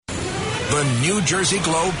The New Jersey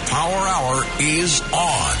Globe Power Hour is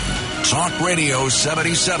on. Talk Radio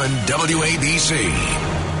 77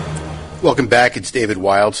 WABC. Welcome back. It's David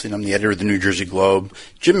Wildstein. I'm the editor of the New Jersey Globe.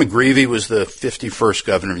 Jim McGreevey was the 51st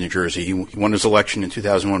governor of New Jersey. He won his election in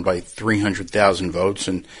 2001 by 300,000 votes,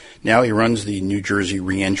 and now he runs the New Jersey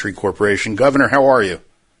Reentry Corporation. Governor, how are you?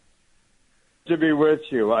 To be with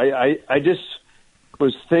you. I just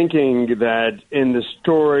was thinking that in the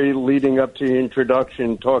story leading up to the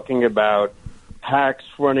introduction, talking about hacks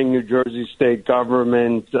running New Jersey state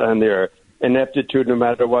government and their ineptitude no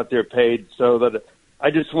matter what they're paid, so that I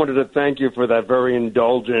just wanted to thank you for that very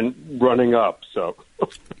indulgent running up. So,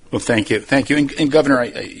 well, thank you. And Governor,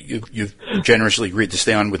 you've generously agreed to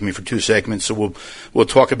stay on with me for 2 segments, so we'll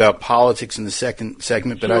talk about politics in the second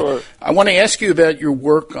segment. But sure. I want to ask you about your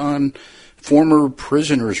work on former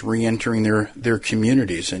prisoners reentering their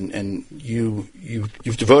communities, and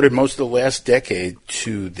you've devoted most of the last decade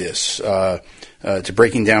to this, to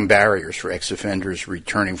breaking down barriers for ex-offenders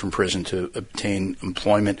returning from prison to obtain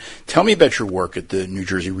employment. Tell me about your work at the New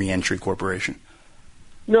Jersey Reentry Corporation.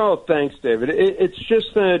 No, thanks, David. It's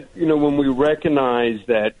just that, when we recognize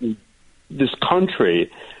that this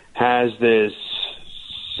country has this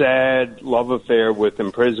sad love affair with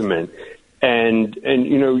imprisonment, and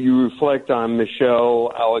you reflect on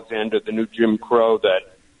Michelle Alexander, the new Jim Crow,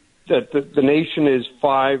 that the nation is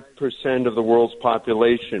 5% of the world's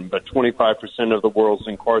population, but 25% of the world's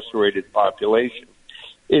incarcerated population,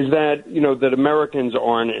 is that, that Americans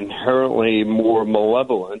aren't inherently more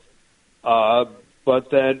malevolent, but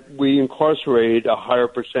that we incarcerate a higher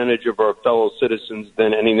percentage of our fellow citizens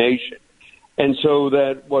than any nation. And so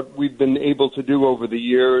that what we've been able to do over the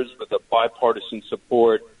years with a bipartisan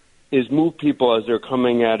support is move people as they're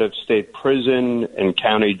coming out of state prison and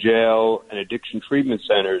county jail and addiction treatment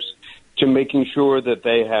centers to making sure that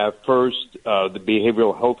they have first the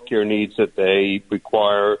behavioral health care needs that they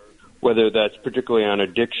require, whether that's particularly on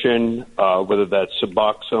addiction, whether that's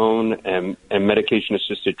Suboxone and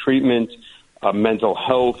medication-assisted treatment, mental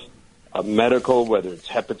health, medical, whether it's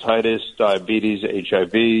hepatitis, diabetes,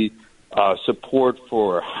 HIV, support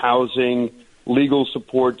for housing, legal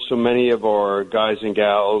support. So many of our guys and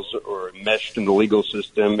gals are enmeshed in the legal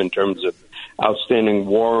system in terms of outstanding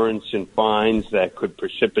warrants and fines that could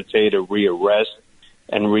precipitate a rearrest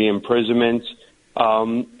and re-imprisonment.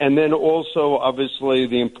 And then also, obviously,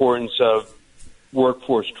 the importance of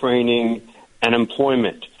workforce training and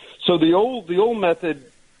employment. So the old method,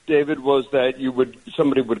 David, was that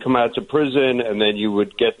somebody would come out to prison and then you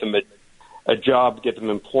would get them a job, get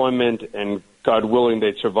them employment, and God willing,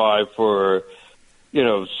 they'd survive for,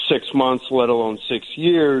 6 months, let alone 6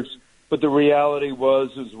 years. But the reality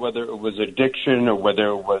is whether it was addiction or whether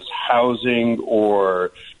it was housing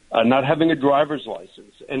or not having a driver's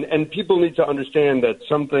license. And people need to understand that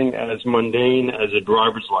something as mundane as a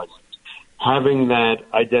driver's license, having that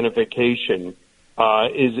identification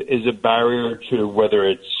is a barrier to whether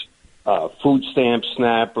it's food stamp,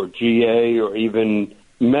 SNAP, or GA, or even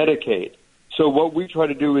Medicaid. So what we try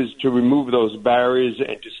to do is to remove those barriers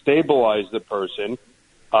and to stabilize the person,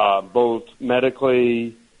 both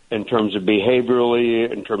medically, in terms of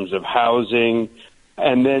behaviorally, in terms of housing,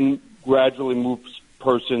 and then gradually move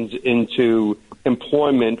persons into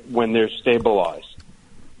employment when they're stabilized.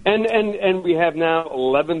 And we have now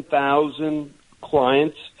 11,000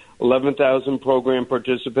 clients, 11,000 program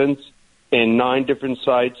participants in 9 different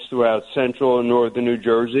sites throughout central and northern New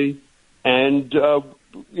Jersey. And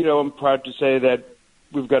I'm proud to say that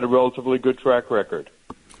we've got a relatively good track record.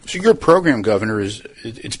 So your program, Governor,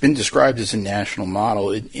 it's been described as a national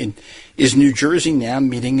model. Is New Jersey now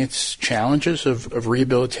meeting its challenges of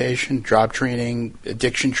rehabilitation, job training,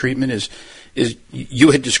 addiction treatment? Is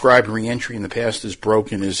you had described reentry in the past as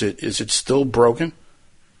broken. Is it still broken?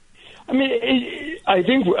 I mean,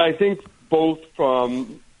 I think both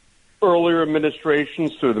from earlier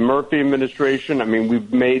administrations through the Murphy administration, I mean,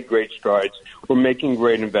 we've made great strides. We're making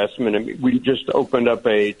great investment. I mean, we just opened up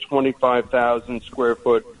a 25,000 square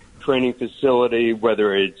foot training facility,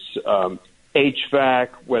 whether it's HVAC,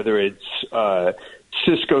 whether it's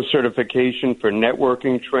Cisco certification for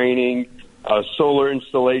networking training, solar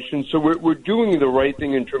installation. So we're doing the right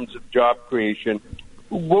thing in terms of job creation.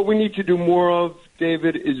 What we need to do more of,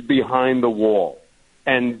 David, is behind the wall.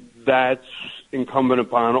 And that's incumbent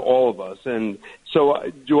upon all of us. And so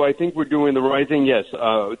do I think we're doing the right thing? Yes.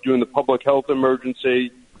 Doing the public health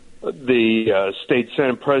emergency, the state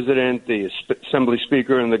Senate president, the assembly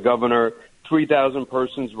speaker, and the governor, 3,000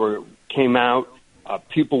 persons came out.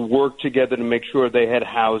 People worked together to make sure they had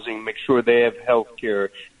housing, make sure they have health care,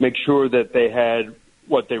 make sure that they had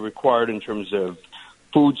what they required in terms of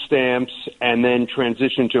food stamps and then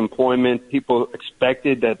transition to employment, people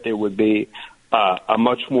expected that there would be a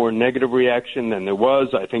much more negative reaction than there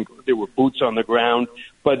was. I think there were boots on the ground.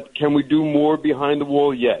 But can we do more behind the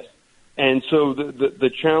wall? Yes. And so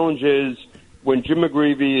the challenge is when Jim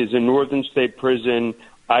McGreevey is in Northern State Prison,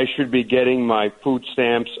 I should be getting my food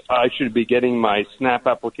stamps. I should be getting my SNAP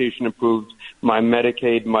application approved, my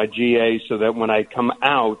Medicaid, my GA, so that when I come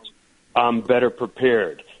out, I'm better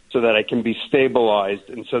prepared, so that I can be stabilized,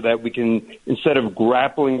 and so that we can, instead of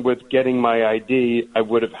grappling with getting my ID, I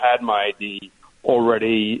would have had my ID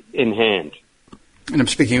already in hand. And I'm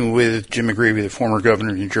speaking with Jim McGreevey, the former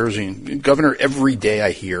governor of New Jersey. And Governor, every day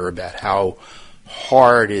I hear about how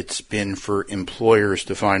hard it's been for employers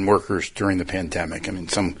to find workers during the pandemic. I mean,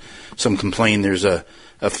 some complain there's a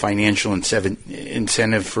financial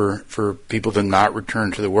incentive for people to not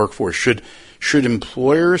return to the workforce. Should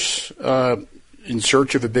employers in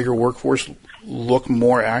search of a bigger workforce look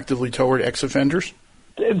more actively toward ex-offenders?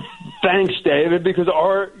 Thanks, David, because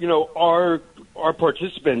our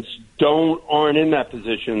participants aren't in that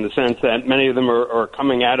position, in the sense that many of them are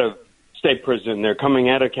coming out of state prison, they're coming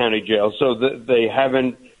out of county jail, so they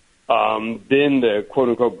haven't been the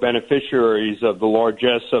quote-unquote beneficiaries of the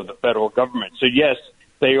largesse of the federal government. So yes,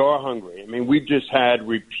 they are hungry. I mean, we've just had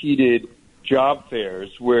repeated job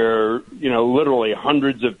fairs where, literally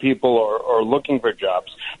hundreds of people are looking for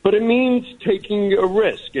jobs. But it means taking a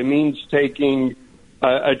risk. It means taking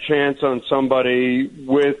a chance on somebody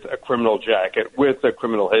with a criminal jacket, with a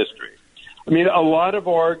criminal history. I mean, a lot of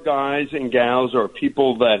our guys and gals are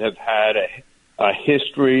people that have had a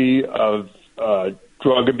history of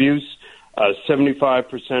drug abuse.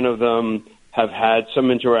 75% of them have had some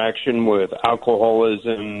interaction with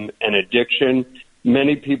alcoholism and addiction.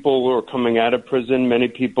 Many people are coming out of prison. Many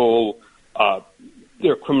people,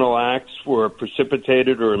 their criminal acts were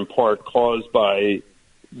precipitated or in part caused by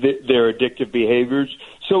their addictive behaviors.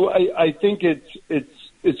 So I think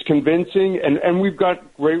it's convincing, and we've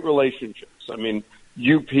got great relationships. I mean,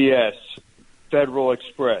 UPS, Federal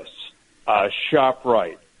Express,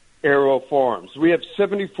 ShopRite, Aero Farms. We have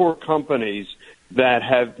 74 companies that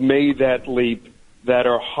have made that leap, that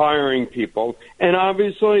are hiring people, and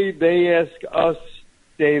obviously they ask us,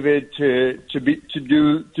 David, to be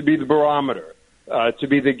the barometer, to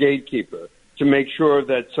be the gatekeeper, to make sure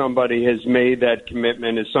that somebody has made that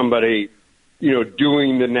commitment, is somebody,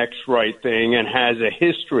 doing the next right thing and has a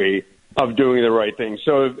history of doing the right thing.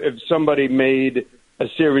 So if somebody made a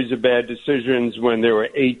series of bad decisions when they were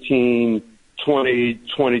 18, 20,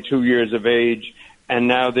 22 years of age, and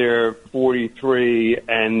now they're 43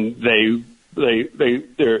 and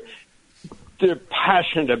they're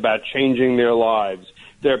passionate about changing their lives.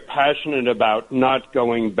 They're passionate about not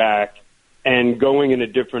going back and going in a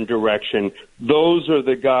different direction. Those are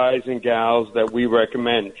the guys and gals that we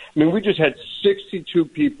recommend. I mean, we just had 62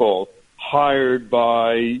 people hired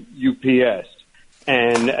by UPS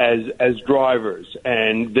and as drivers,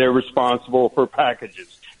 and they're responsible for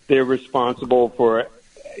packages. They're responsible for,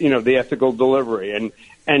 the ethical delivery.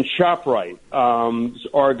 And ShopRite,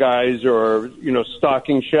 our guys are,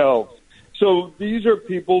 stocking shelves. So these are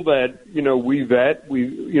people that, we vet.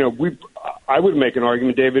 I would make an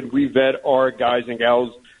argument, David, we vet our guys and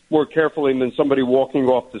gals more carefully than somebody walking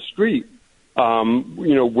off the street.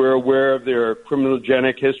 We're aware of their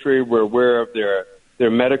criminogenic history. We're aware of their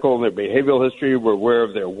medical and their behavioral history. We're aware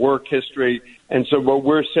of their work history. And so what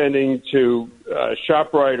we're sending to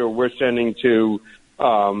ShopRite or we're sending to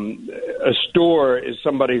a store is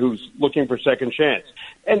somebody who's looking for second chance.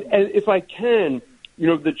 And if I can,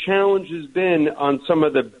 the challenge has been on some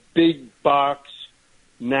of the big box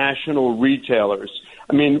national retailers.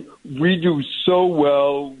 I mean, we do so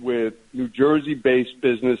well with New Jersey-based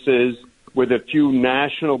businesses, with a few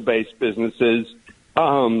national-based businesses.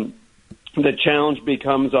 The challenge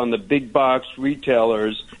becomes on the big box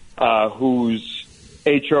retailers whose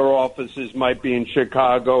HR offices might be in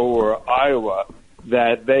Chicago or Iowa,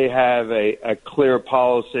 that they have a clear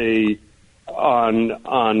policy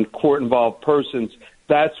on court-involved persons.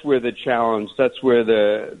 That's where the challenge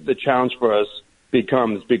for us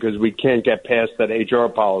becomes, because we can't get past that HR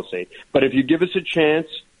policy. But if you give us a chance,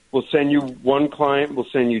 we'll send you one client, we'll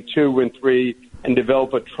send you 2 and 3, and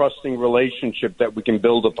develop a trusting relationship that we can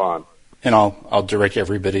build upon. And I'll direct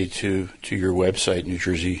everybody to your website,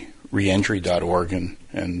 NewJerseyReentry.org,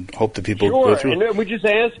 and hope that people go through. Sure, and we just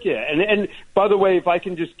ask you. And by the way, if I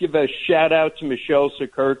can just give a shout-out to Michelle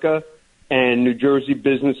Sikurka and New Jersey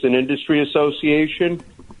Business and Industry Association.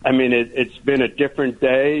 I mean, it's been a different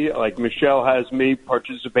day. Like, Michelle has me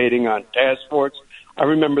participating on task force. I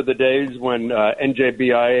remember the days when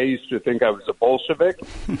NJBIA used to think I was a Bolshevik,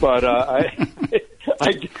 but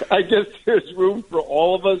I guess there's room for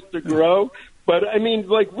all of us to grow. But, I mean,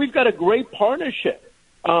 like, we've got a great partnership.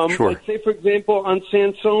 Sure. Let's say, for example, on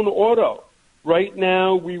Sansone Auto. Right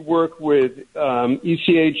now, we work with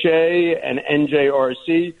ECHA and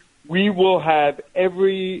NJRC. We will have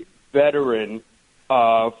every veteran,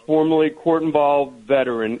 formerly court-involved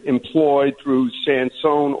veteran, employed through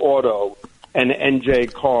Sansone Auto and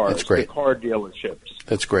NJ Cars, That's great. the car dealerships.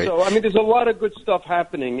 That's great. So, I mean, there's a lot of good stuff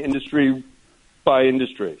happening industry by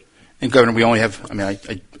industry. And Governor, we only have. I mean,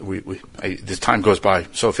 this time goes by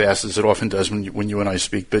so fast as it often does when you and I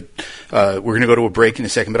speak. But we're going to go to a break in a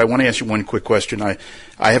second. But I want to ask you one quick question. I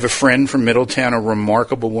have a friend from Middletown, a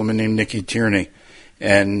remarkable woman named Nikki Tierney,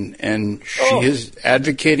 and she is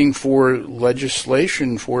advocating for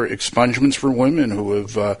legislation for expungements for women who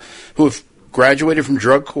have graduated from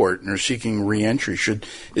drug court and are seeking reentry.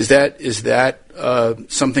 Is that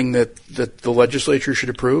something that the legislature should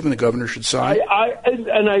approve and the governor should sign?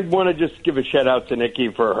 I want to just give a shout out to Nikki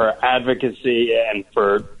for her advocacy and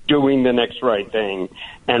for doing the next right thing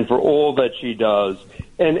and for all that she does.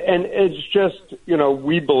 And it's just,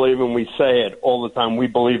 we believe, and we say it all the time, we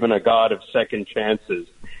believe in a God of second chances.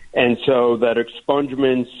 And so that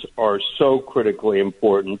expungements are so critically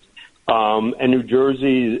important. And New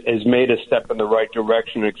Jersey has made a step in the right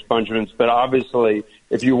direction, expungements. But obviously,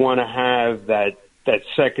 if you want to have that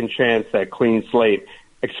second chance, that clean slate,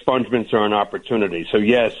 expungements are an opportunity. So,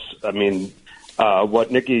 yes, I mean,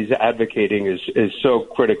 what Nikki's advocating is so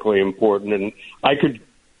critically important. And I could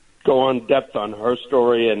go on depth on her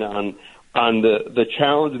story and on the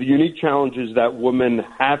challenge, the unique challenges that women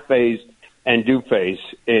have faced and do face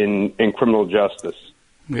in criminal justice.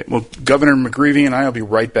 Well, Governor McGreevey and I will be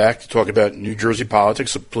right back to talk about New Jersey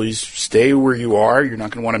politics, so please stay where you are. You're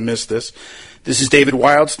not going to want to miss this. This is David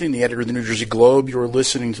Wildstein, the editor of the New Jersey Globe. You're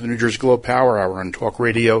listening to the New Jersey Globe Power Hour on Talk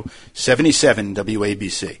Radio 77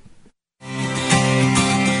 WABC.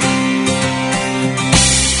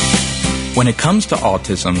 When it comes to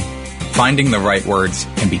autism, finding the right words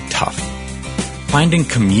can be tough. Finding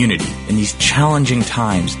community in these challenging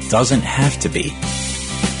times doesn't have to be.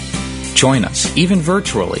 Join us, even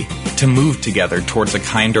virtually, to move together towards a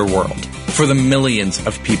kinder world for the millions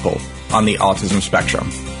of people on the autism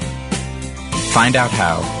spectrum. Find out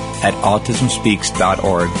how at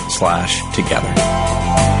autismspeaks.org/together.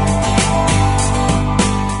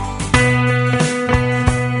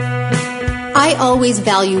 I always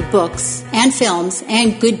value books and films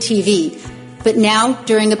and good TV, but now,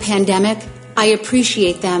 during a pandemic, I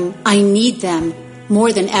appreciate them, I need them,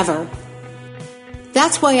 more than ever.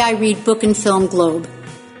 That's why I read Book and Film Globe.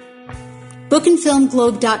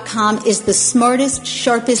 Bookandfilmglobe.com is the smartest,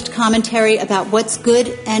 sharpest commentary about what's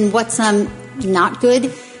good and what's not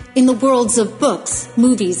good in the worlds of books,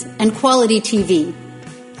 movies, and quality TV.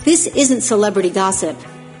 This isn't celebrity gossip,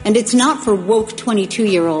 and it's not for woke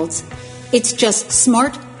 22-year-olds. It's just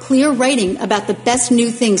smart, clear writing about the best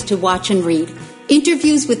new things to watch and read.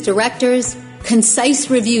 Interviews with directors, concise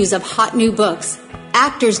reviews of hot new books,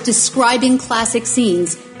 actors describing classic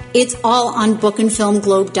scenes. It's all on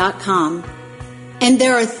bookandfilmglobe.com. And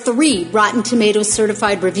there are 3 Rotten Tomatoes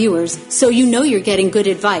certified reviewers, so you know you're getting good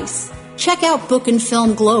advice. Check out Book and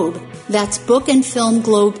Film Globe. That's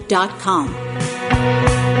bookandfilmglobe.com.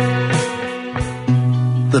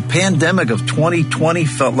 The pandemic of 2020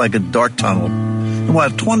 felt like a dark tunnel. And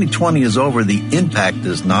while 2020 is over, the impact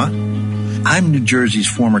is not. I'm New Jersey's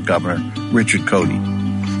former governor, Richard Cody.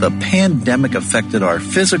 The pandemic affected our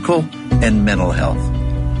physical and mental health.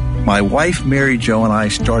 My wife, Mary Jo, and I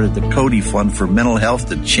started the Cody Fund for mental health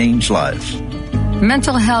to change lives.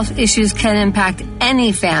 Mental health issues can impact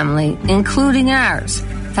any family, including ours.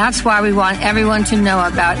 That's why we want everyone to know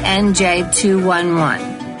about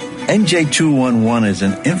NJ211. NJ211 is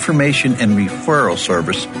an information and referral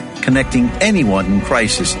service connecting anyone in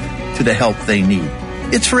crisis to the help they need.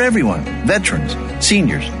 It's for everyone, veterans,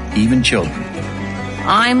 seniors, even children.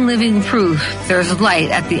 I'm living proof there's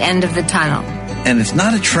light at the end of the tunnel. And it's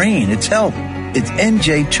not a train, it's help. It's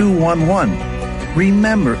NJ211.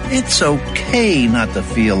 Remember, it's okay not to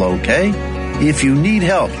feel okay. If you need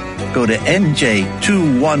help, go to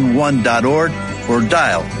NJ211.org or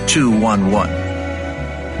dial 211.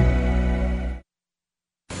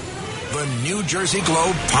 The New Jersey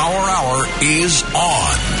Globe Power Hour is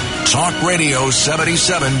on. Talk Radio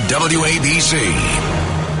 77 WABC.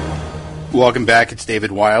 Welcome back. It's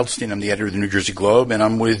David Wildstein. I'm the editor of the New Jersey Globe, and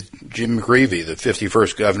I'm with Jim McGreevey, the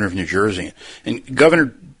 51st governor of New Jersey. And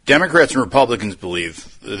Governor, Democrats and Republicans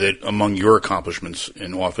believe that among your accomplishments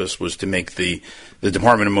in office was to make the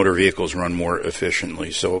Department of Motor Vehicles run more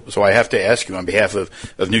efficiently. So I have to ask you, on behalf of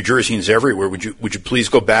New Jerseyans everywhere, would you please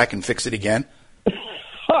go back and fix it again?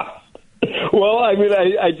 Well, I mean,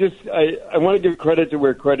 I want to give credit to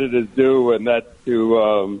where credit is due, and that's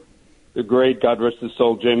to the great, God rest his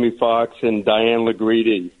soul, Jamie Foxx and Diane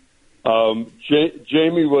LaGreedy.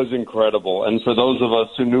 Jamie was incredible, and for those of us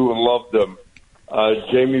who knew and loved him,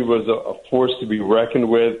 Jamie was a force to be reckoned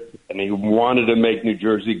with, and he wanted to make New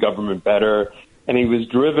Jersey government better, and he was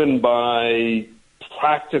driven by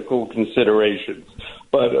practical considerations,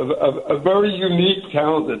 but a very unique,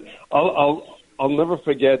 talented. I'll never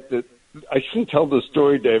forget that. I shouldn't tell this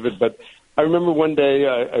story, David, but I remember one day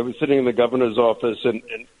I was sitting in the governor's office, and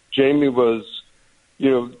Jamie was,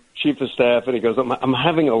 chief of staff, and he goes, I'm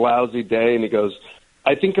having a lousy day, and he goes,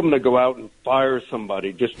 I think I'm going to go out and fire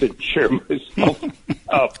somebody just to cheer myself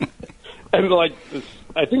up. And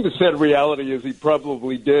I think the sad reality is he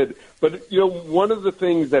probably did. But, one of the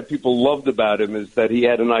things that people loved about him is that he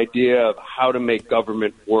had an idea of how to make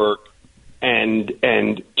government work and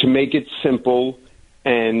to make it simple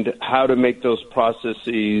and how to make those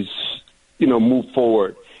processes, move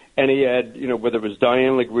forward. And he had, whether it was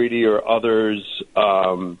Diane LaGreedy or others,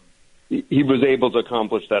 he was able to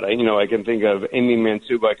accomplish that. I can think of Amy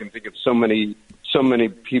Mansuba. I can think of so many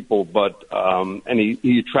people, but and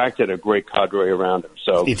he attracted a great cadre around him.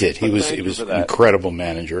 So he did. He was an incredible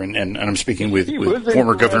manager, and I'm speaking with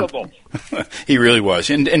former governor. He really was,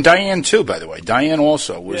 and Diane too. By the way, Diane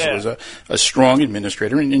also was a strong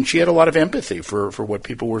administrator, and she had a lot of empathy for what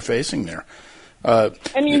people were facing there. And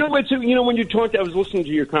when you talked, I was listening to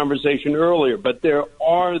your conversation earlier, but there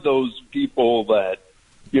are those people that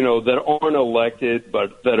that aren't elected,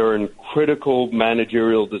 but that are in critical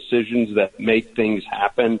managerial decisions that make things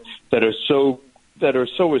happen, that are so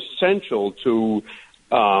essential to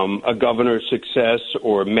a governor's success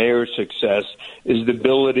or a mayor's success, is the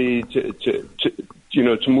ability to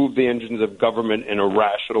move the engines of government in a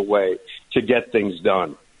rational way to get things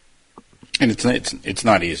done. And it's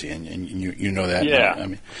not easy, and you know that. Yeah. I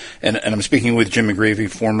mean, and I'm speaking with Jim McGreevey,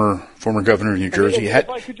 former governor of New Jersey. If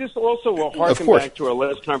I could just also harken back to our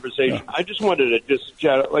last conversation, yeah. I just wanted to just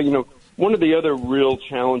chat. One of the other real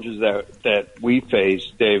challenges that we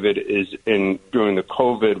faced, David, is during the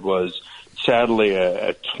COVID was sadly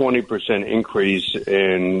a 20% increase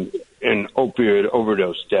in opioid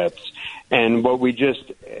overdose deaths. And what we just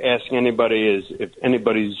ask anybody is if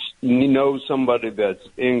anybody knows somebody that's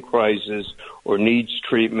in crisis or needs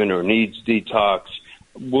treatment or needs detox,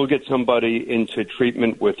 we'll get somebody into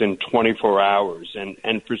treatment within 24 hours.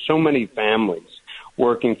 And for so many families,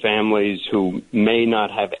 working families who may not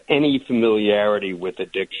have any familiarity with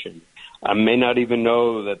addiction, may not even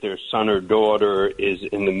know that their son or daughter is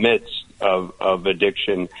in the midst of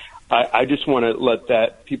addiction, I just want to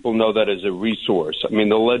let people know that as a resource. I mean,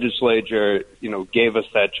 the legislature, gave us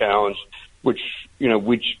that challenge, which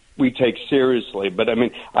we take seriously. But I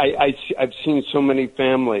mean, I've seen so many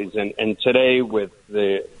families, and today with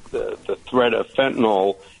the threat of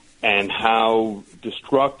fentanyl and how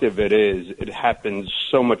destructive it is, it happens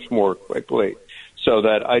so much more quickly. So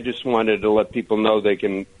that I just wanted to let people know they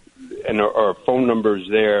can, and our phone numbers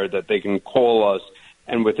there, that they can call us.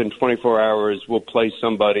 And within 24 hours, we'll place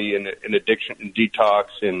somebody in addiction and detox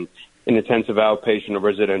in intensive outpatient or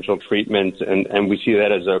residential treatment. And we see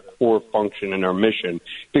that as a core function in our mission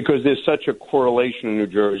because there's such a correlation in New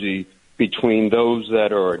Jersey between those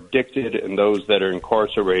that are addicted and those that are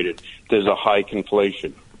incarcerated. There's a high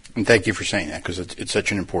conflation. And thank you for saying that because it's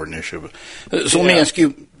such an important issue. So let me ask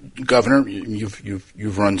you, Governor,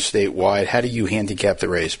 you've run statewide. How do you handicap the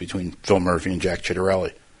race between Phil Murphy and Jack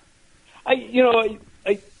Ciattarelli?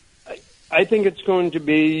 I think it's going to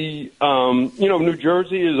be, New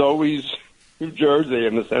Jersey is always New Jersey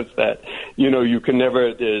in the sense that, you can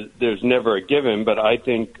never, there's never a given, but I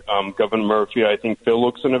think Governor Murphy, I think Phil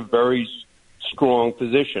looks in a very strong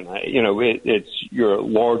position. You're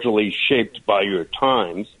largely shaped by your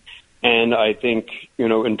times. And I think,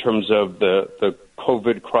 in terms of the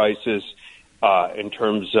COVID crisis, in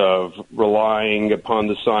terms of relying upon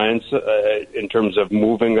the science, in terms of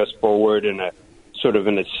moving us forward in a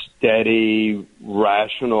steady,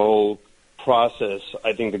 rational process,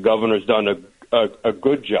 I think the governor's done a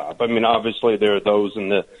good job. I mean, obviously there are those in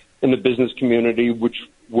the business community which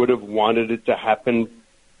would have wanted it to happen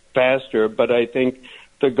faster, but I think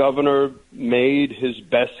the governor made his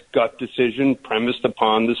best gut decision premised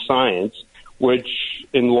upon the science, which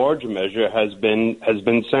in large measure has been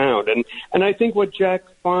sound. And I think what Jack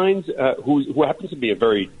finds, who happens to be a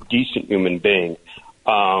very decent human being,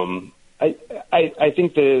 I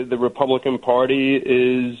think the Republican Party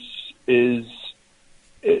is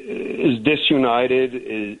disunited,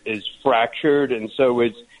 is fractured, and so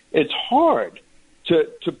it's hard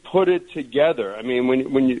to put it together. I mean,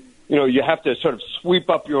 when you have to sort of sweep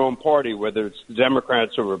up your own party, whether it's the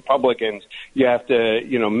Democrats or Republicans. You have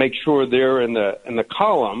to, make sure they're in the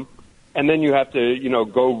column, and then you have to,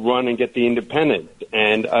 go run and get the independent.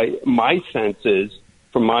 And my sense is,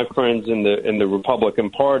 from my friends in the Republican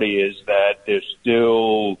Party, is that there's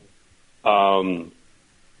still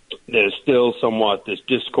somewhat this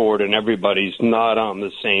discord, and everybody's not on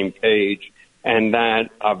the same page. And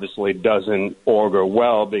that obviously doesn't augur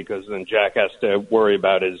well, because then Jack has to worry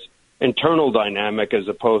about his internal dynamic as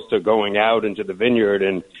opposed to going out into the vineyard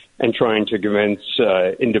and trying to convince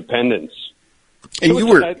independence. And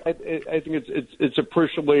so I think it's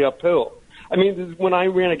appreciably uphill. I mean, when I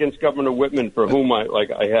ran against Governor Whitman, for whom I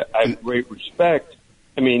have great respect,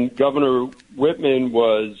 I mean, Governor Whitman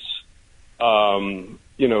was,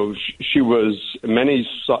 she was in many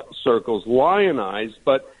circles lionized,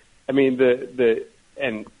 but I mean,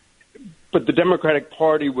 but the Democratic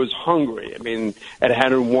Party was hungry. I mean, it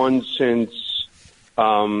hadn't won since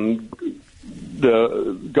the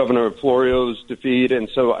Governor Florio's defeat, and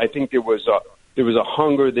so I think there was a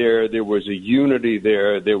hunger there. There was a unity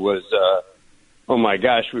there. There was, oh my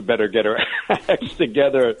gosh, we better get our acts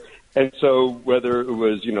together. And so whether it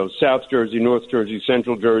was South Jersey, North Jersey,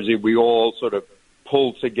 Central Jersey, we all sort of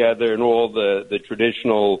pulled together in all the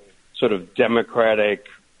traditional sort of Democratic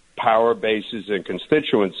power bases and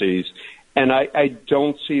constituencies. And I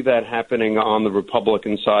don't see that happening on the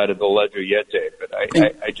Republican side of the ledger yet, David.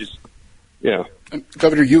 I just,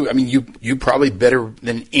 Governor, you probably better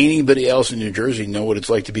than anybody else in New Jersey know what it's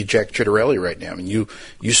like to be Jack Ciattarelli right now. I mean, you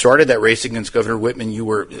started that race against Governor Whitman. You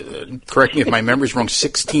were, correct me if my memory's wrong,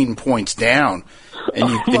 16 points down. And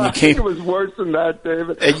you came. I think it was worse than that,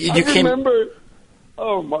 David. I remember.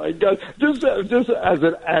 Oh my God! Just as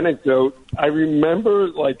an anecdote, I remember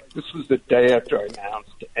this was the day after I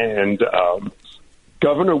announced, and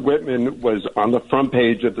Governor Whitman was on the front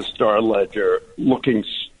page of the Star Ledger, looking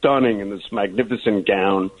stunning in this magnificent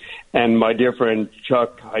gown, and my dear friend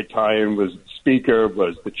Chuck Hytaian was speaker,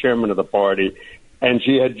 was the chairman of the party, and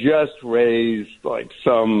she had just raised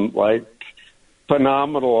some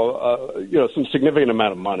phenomenal, some significant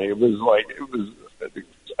amount of money. It was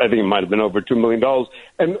I think it might have been over $2 million.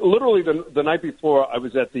 And literally the night before, I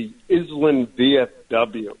was at the Island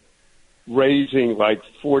VFW raising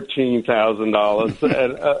 $14,000.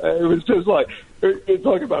 And it was just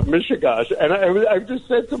talking about Mishigosh. And I just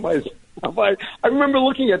said to myself, I remember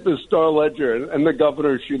looking at the Star Ledger, and the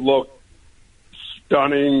governor, she looked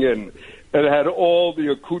stunning and had all the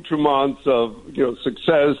accoutrements of,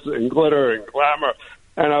 success and glitter and glamour.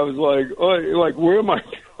 And I was where am I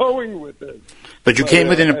going with this? But you came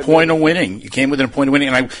within a point of winning.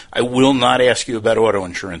 And I will not ask you about auto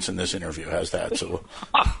insurance in this interview. How's that? So,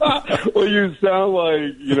 well, you sound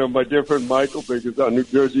like, my dear friend Michael Biggins on New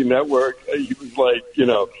Jersey Network. He was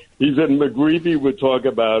he said McGreevy would talk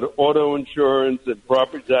about auto insurance and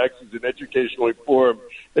property taxes and educational reform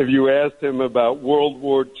if you asked him about World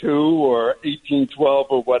War II or 1812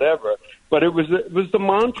 or whatever. But it was the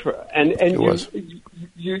mantra. And it was.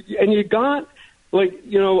 You got...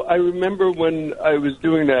 I remember when I was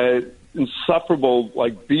doing that insufferable,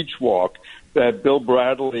 beach walk that Bill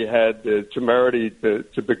Bradley had the temerity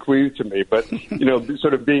to bequeath to me. But,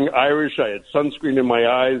 sort of being Irish, I had sunscreen in my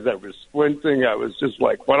eyes. I was squinting. I was just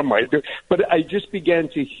what am I doing? But I just began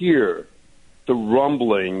to hear the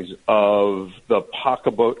rumblings of the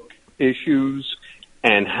pocketbook issues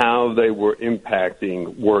and how they were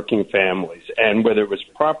impacting working families, and whether it was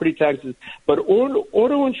property taxes. But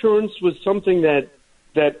auto insurance was something that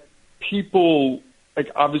people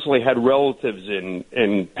obviously had relatives in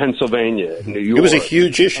Pennsilvania, in New York. It was a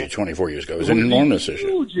huge issue 24 years ago. It was an enormous issue.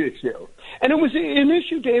 Huge issue. And it was an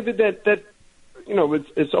issue, David, that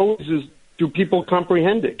it's always is, do people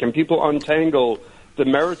comprehend it? Can people untangle the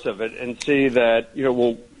merits of it and see that,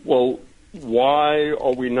 well, why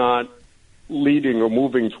are we not leading or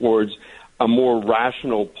moving towards a more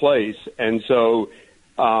rational place? And so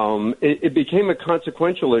it became a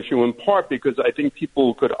consequential issue in part because I think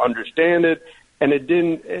people could understand it, and it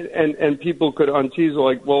didn't, and people could untease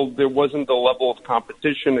there wasn't the level of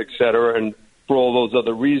competition, et cetera, and for all those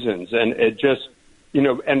other reasons. And it just,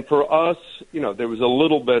 and for us, there was a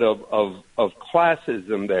little bit of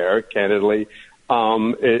classism there, candidly.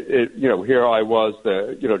 Here I was,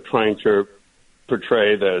 trying to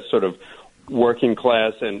portray the sort of working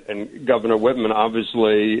class, and Governor Whitman,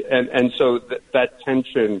 obviously, and so that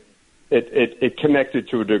tension, it connected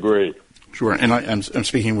to a degree. Sure, and I'm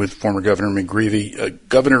speaking with former Governor McGreevy.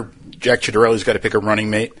 Governor Jack Ciattarelli's got to pick a running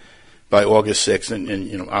mate August 6th.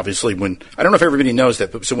 And obviously I don't know if everybody knows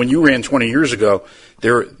that, but so when you ran 20 years ago,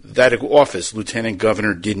 that office, lieutenant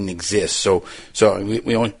governor, didn't exist. So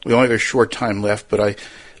we only have a short time left, but I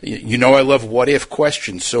love what if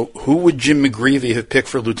questions. So who would Jim McGreevey have picked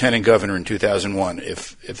for lieutenant governor in 2001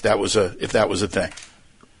 if that was a thing?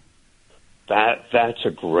 That's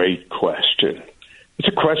a great question. It's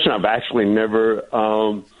a question I've actually never.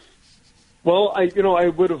 I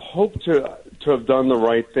would have hoped to have done the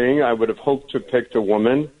right thing. I would have hoped to pick a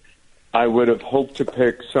woman. I would have hoped to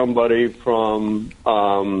pick somebody from,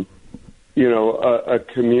 a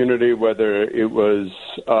community, whether it was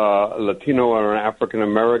Latino or African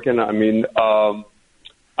American. I mean, I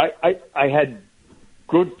had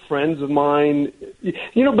good friends of mine,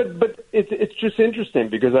 but it's just interesting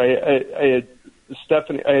because I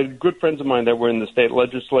had good friends of mine that were in the state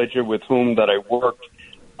legislature with whom that I worked.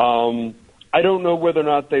 I don't know whether or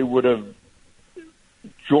not they would have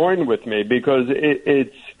joined with me because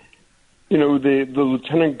it's the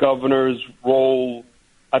lieutenant governor's role.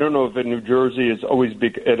 I don't know if in New Jersey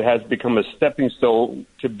it has become a stepping stone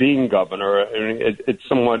to being governor. I mean, it's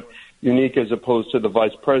somewhat unique as opposed to the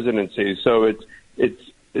vice presidency. So it's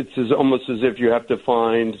almost as if you have to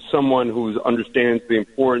find someone who understands the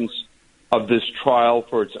importance of this trial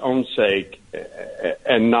for its own sake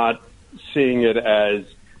and not seeing it as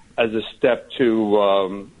a step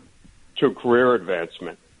to career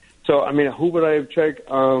advancement. So, I mean, who would I have checked?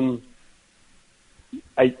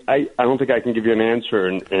 I don't think I can give you an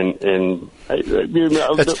answer.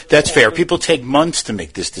 That's fair. People take months to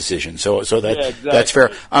make this decision, so exactly. That's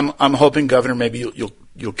fair. I'm hoping, Governor, maybe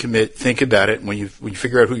you'll commit, think about it, and when you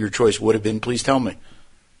figure out who your choice would have been, please tell me.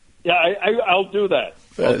 Yeah, I'll do that.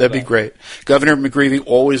 That'd be great. Governor McGreevey,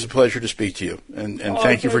 always a pleasure to speak to you, and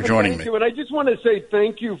thank you for joining me. And I just want to say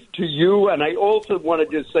thank you to you, and I also want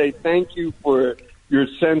to just say thank you for your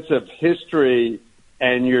sense of history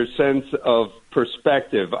and your sense of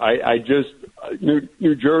perspective.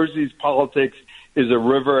 New Jersey's politics is a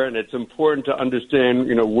river, and it's important to understand,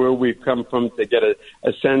 where we've come from to get a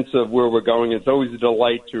sense of where we're going. It's always a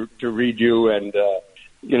delight to read you, and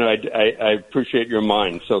I appreciate your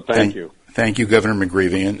mind. So thank you. Thank you, Governor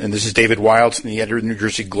McGreevey. And this is David Wildson, the editor of the New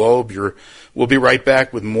Jersey Globe. We'll be right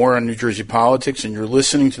back with more on New Jersey politics, and you're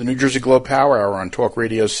listening to the New Jersey Globe Power Hour on Talk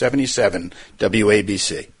Radio 77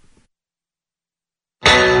 WABC.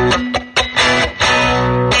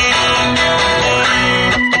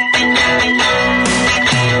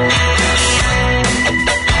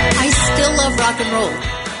 I still love rock and roll.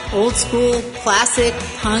 Old school, classic,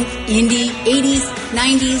 punk, indie, 80s,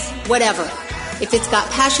 90s, whatever. If it's got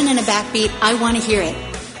passion and a backbeat, I want to hear it.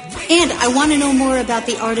 And I want to know more about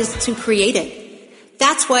the artists who create it.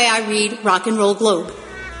 That's why I read Rock and Roll Globe.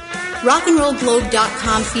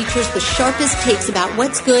 RockandRollGlobe.com features the sharpest takes about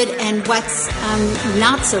what's good and what's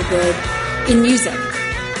not so good in music.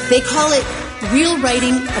 They call it real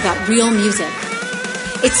writing about real music.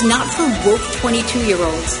 It's not for woke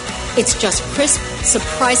 22-year-olds. It's just crisp,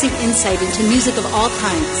 surprising insight into music of all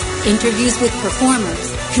kinds, interviews with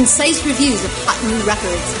performers, concise reviews of hot new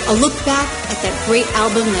records, a look back at that great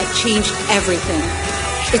album that changed everything.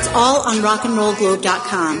 It's all on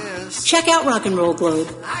rockandrollglobe.com. Check out Rock and Roll Globe.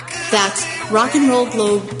 That's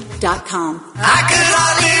rockandrollglobe.com. I could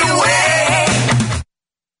hardly wait.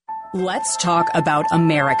 Let's talk about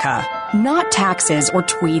America. Not taxes or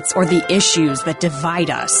tweets or the issues that divide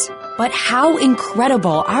us, but how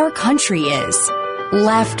incredible our country is.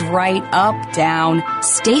 Left, right, up, down,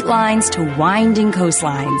 state lines to winding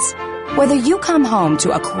coastlines. Whether you come home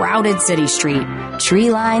to a crowded city street,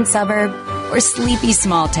 tree-lined suburb, or sleepy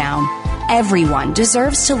small town, everyone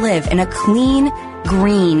deserves to live in a clean,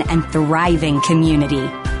 green, and thriving community.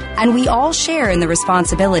 And we all share in the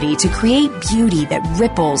responsibility to create beauty that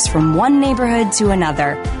ripples from one neighborhood to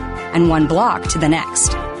another and one block to the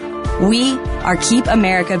next. We are Keep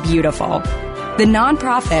America Beautiful, the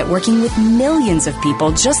nonprofit working with millions of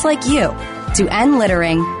people just like you to end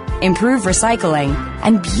littering, improve recycling,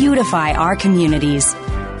 and beautify our communities.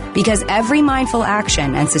 Because every mindful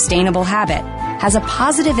action and sustainable habit has a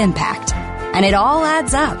positive impact, and it all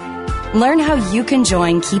adds up. Learn how you can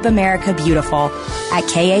join Keep America Beautiful at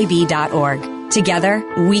KAB.org. Together,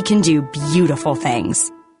 we can do beautiful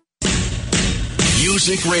things.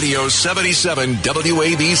 Music Radio 77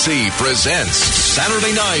 WABC presents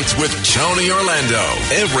Saturday Nights with Tony Orlando.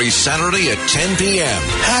 Every Saturday at 10 p.m.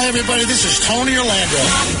 Hi, everybody. This is Tony Orlando.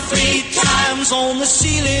 3 times on the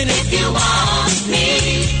ceiling if you want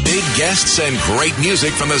me. Big guests and great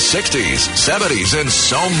music from the 60s, 70s, and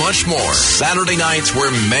so much more. Saturday nights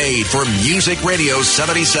were made for Music Radio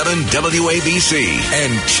 77 WABC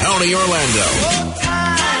and Tony Orlando.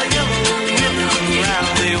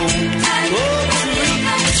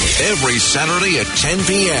 Every Saturday at 10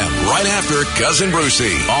 p.m. right after Cousin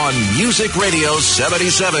Brucey on Music Radio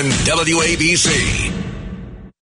 77 WABC.